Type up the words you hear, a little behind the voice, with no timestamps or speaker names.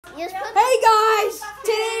Hey guys!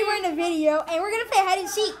 Today we're in a video and we're gonna play hide and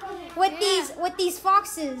seek with these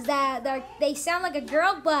foxes that they sound like a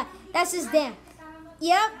girl, but that's just them.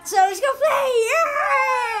 Yep. So let's go play.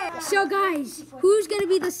 Yeah! So guys, who's gonna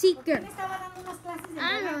be the seeker?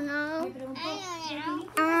 I don't know.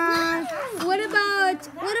 What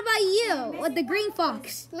about you? With the green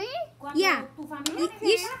fox? Me? Yeah.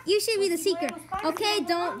 You should be the seeker. Okay.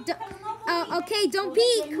 Don't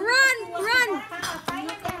peek. Run.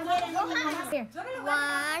 Here.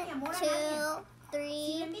 1, 2,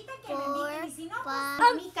 3, 4, 5.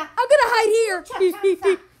 I'm gonna hide here.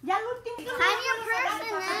 Hide your person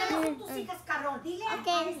now.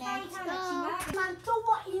 Okay, let's go.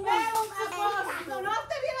 Oh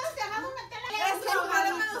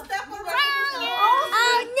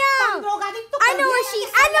no! I know where she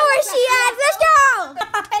is. Let's go.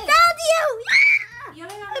 Found you.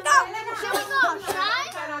 Let's go. Should we go outside?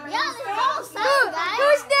 Yeah, let's go outside,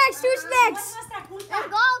 guys. Who's next? Let's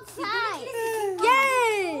go outside.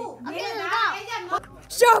 Yay! Okay, let's go.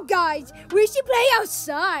 So guys, we should play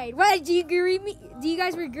outside. What? Do you agree? Do you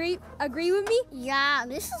guys agree with me? Yeah,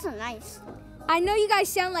 this is nice. I know you guys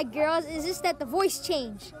sound like girls. It's just that the voice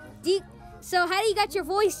changed. So how do you got your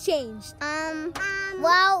voice changed?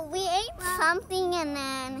 Well, we ate something and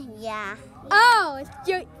then, yeah. Oh,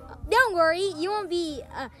 don't worry. You won't be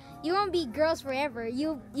girls forever.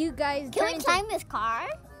 You guys. Can we climb this car?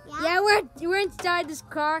 Yeah, we're inside this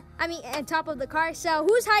car. I mean, on top of the car. So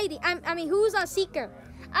who's hiding? I mean, who's a seeker?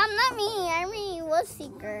 Not me. I mean, was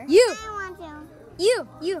seeker. You. I want to.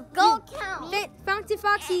 You. Go count. Fountain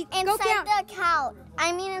Foxy, Inside go count. the count.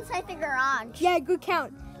 I mean, inside the garage. Yeah, go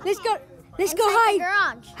count. Let's go. Let's go Inside hide. the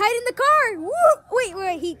garage. Hide in the car. Woo!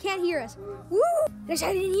 Wait. He can't hear us. Woo! Let's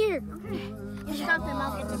hide in here. You stop them.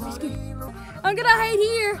 I'll get the biscuit. I'm gonna hide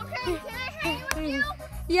here. Okay, can I hide with you?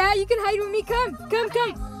 Yeah, you can hide with me. Come.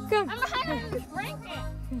 I'm gonna hide under this blanket.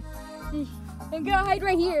 I'm gonna hide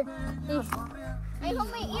right here. I hope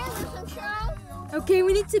my ears doesn't show. Okay,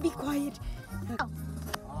 we need to be quiet.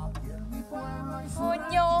 Oh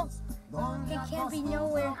no. It can't be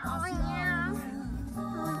nowhere. Oh, yeah.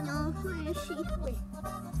 Oh, no. Where is she?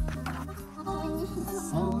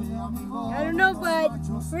 I don't know, but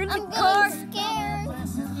we're in the car. I'm scared.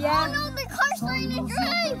 Yeah. Oh, no, the car's starting to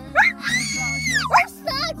drive. We're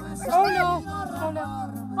stuck. Oh no.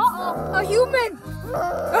 Uh-oh. A human.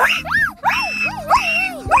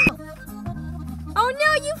 Oh no,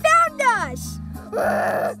 you found us.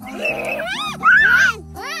 Run.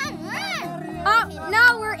 Oh, now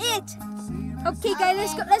we're it. Okay,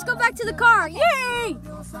 guys, let's go back to the car. Yay!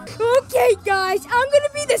 Okay, guys, I'm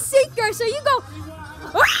gonna be the seeker, so you go.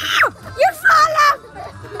 You fall off.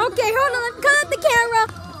 Okay, hold on. Let me cut out the camera.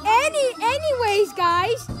 Anyways,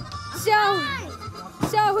 guys. So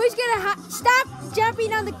who's gonna stop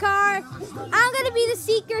jumping on the car? I'm gonna be the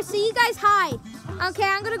seeker, so you guys hide. Okay,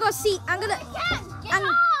 I'm gonna go see. I'm gonna go.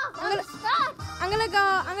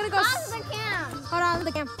 Hold on,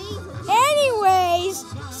 the camera. Anyways,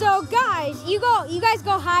 so guys, you guys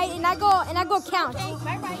go hide, and I go count. Okay,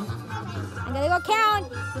 bye-bye. I'm gonna go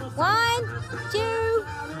count. 1, 2,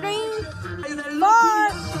 3,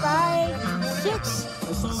 4, 5, 6,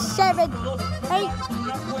 7, 8,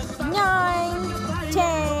 9,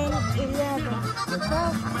 10, 11,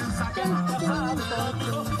 12,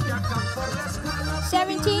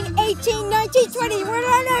 17, 18, 19, 20.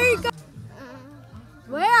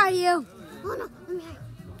 Where are you? Oh, no. Let me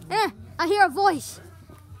hide. I hear a voice.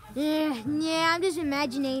 Yeah, I'm just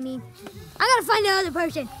imagining. I gotta find another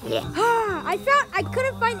person. I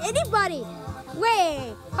couldn't find anybody.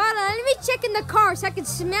 Wait, hold on, let me check in the car so I can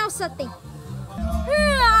smell something.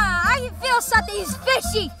 I can feel something is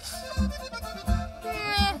fishy.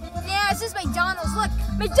 Yeah, it's just McDonald's. Look,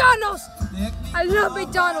 McDonald's. I love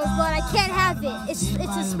McDonald's, but I can't have it. It's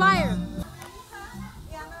expired.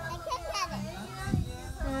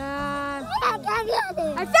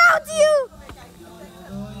 I found you!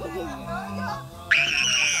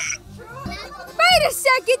 Wait a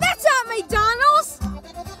second, that's not McDonald's!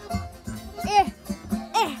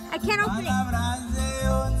 I can't open it.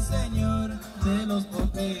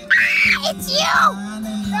 It's you!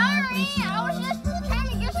 Sorry, I was just trying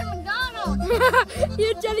to get some McDonald's.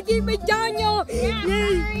 You're trying to get McDonald's! Yeah,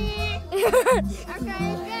 sorry.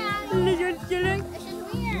 Okay, it's good. This is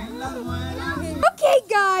weird. Okay,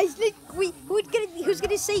 guys, who's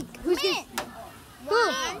gonna seek? Me. 1,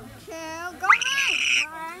 2, go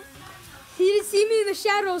on. He didn't see me in the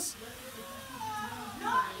shadows.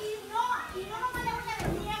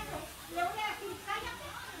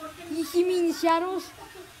 You see me in the shadows?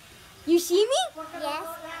 You see me? Yes.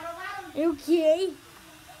 Okay.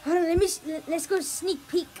 Hold on, let's go sneak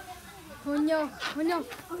peek. Oh no, oh no.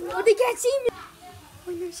 Oh, they can't see me.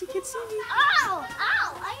 Oh no, she can't see me. Ow!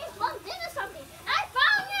 Ow! I just bumped into something. I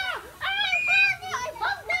found you! I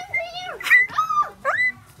bumped into you! Oh!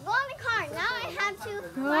 Go in the car. Now I have to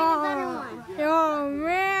find a better one. Oh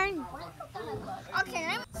man. Okay,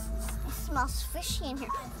 it smells fishy in here.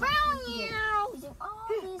 Found you!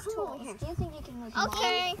 These tools. Do you think you can make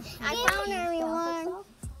Okay, I found everyone.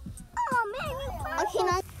 Oh man, you found Okay,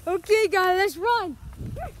 now Okay, guys, let's run.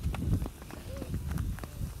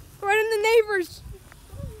 Run in the neighbors.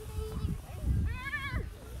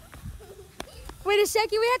 Wait a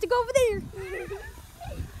second, we have to go over there.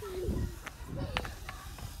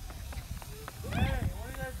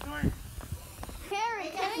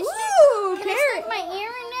 Carrot, can I Ooh, stick carrot. my ear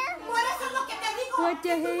in there? What the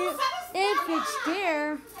hell? If it's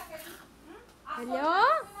there. Hello?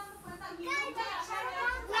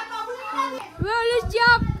 Well, let's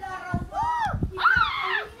jump.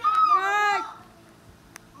 Right.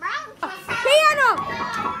 Piano.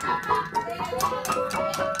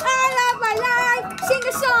 I love my life. Sing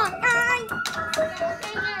a song.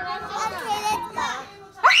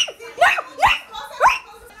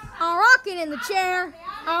 I'm rocking in the chair.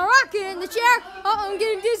 I'm rocking in the chair. I'm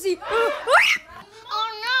getting dizzy. Oh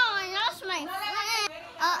no, I lost my friend.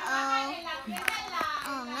 Uh-oh.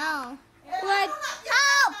 Oh no. What?